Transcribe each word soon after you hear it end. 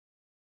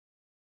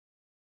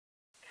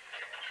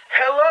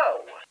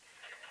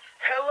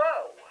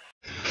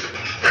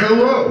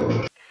Hello!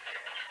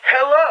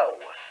 Hello,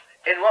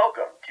 and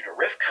welcome to the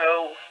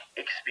Rifco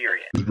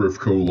experience. This is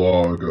Rifco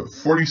log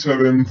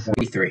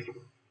 4743.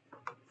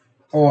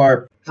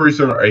 Or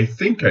 47, I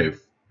think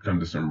I've done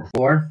this number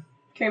before.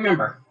 Can't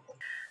remember.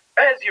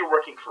 As you're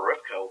working for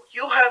Rifco,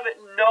 you'll have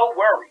no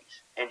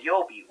worries, and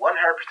you'll be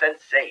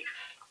 100% safe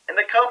in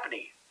the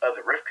company of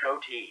the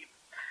Rifco team.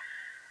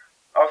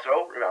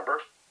 Also, remember,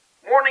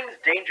 warnings,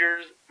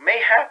 dangers may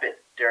happen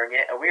during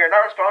it, and we are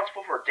not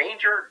responsible for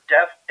danger,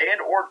 death,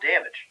 and or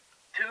damage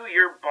to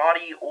your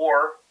body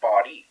or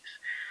bodies.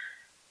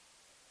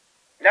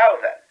 Now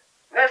then,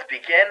 let's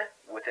begin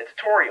with the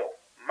tutorial.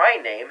 My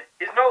name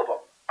is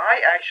Novum.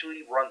 I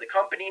actually run the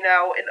company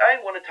now, and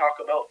I want to talk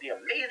about the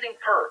amazing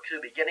perks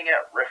of beginning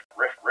at Rift.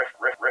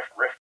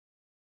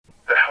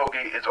 The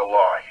Hellgate is a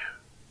lie.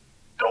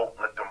 Don't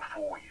let them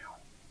fool you.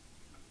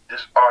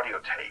 This audio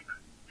tape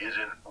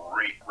isn't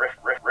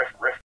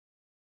Rift.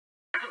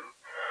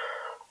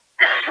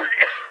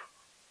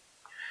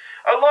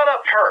 A lot of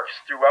perks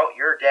throughout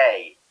your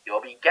day.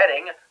 You'll be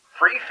getting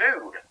free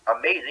food,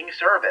 amazing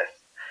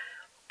service,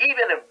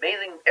 even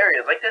amazing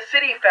areas like the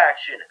city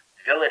faction,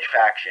 village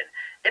faction,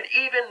 and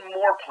even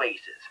more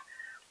places.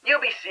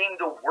 You'll be seeing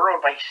the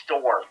world by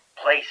storm,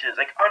 places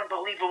like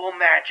unbelievable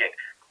magic,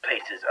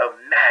 places of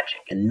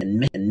magic.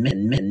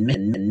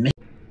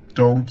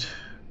 Don't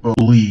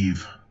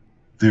believe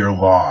their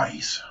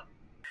lies.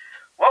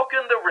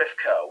 Welcome to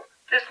Rifco.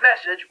 This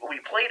message will be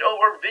played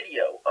over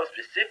video of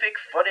specific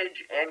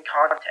footage and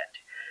content.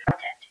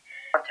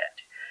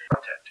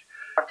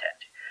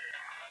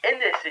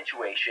 In this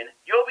situation,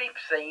 you'll be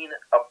seeing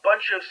a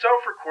bunch of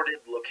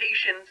self-recorded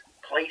locations,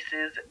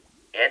 places,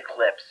 and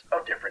clips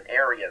of different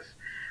areas.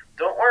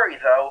 Don't worry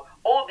though,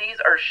 all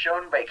these are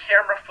shown by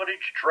camera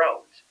footage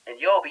drones,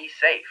 and you'll be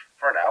safe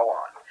from now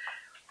on.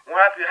 We'll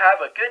have you have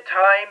a good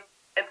time,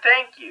 and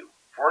thank you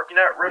for working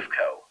at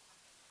Rifco.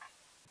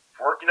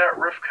 Working at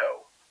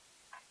Rifco.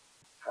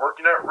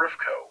 Working at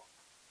Rifco.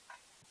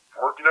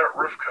 Working at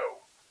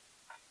Rifco.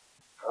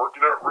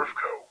 Working at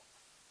Rifco.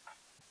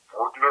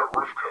 Working at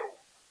Rifco.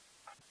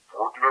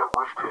 Working at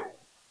Rifco.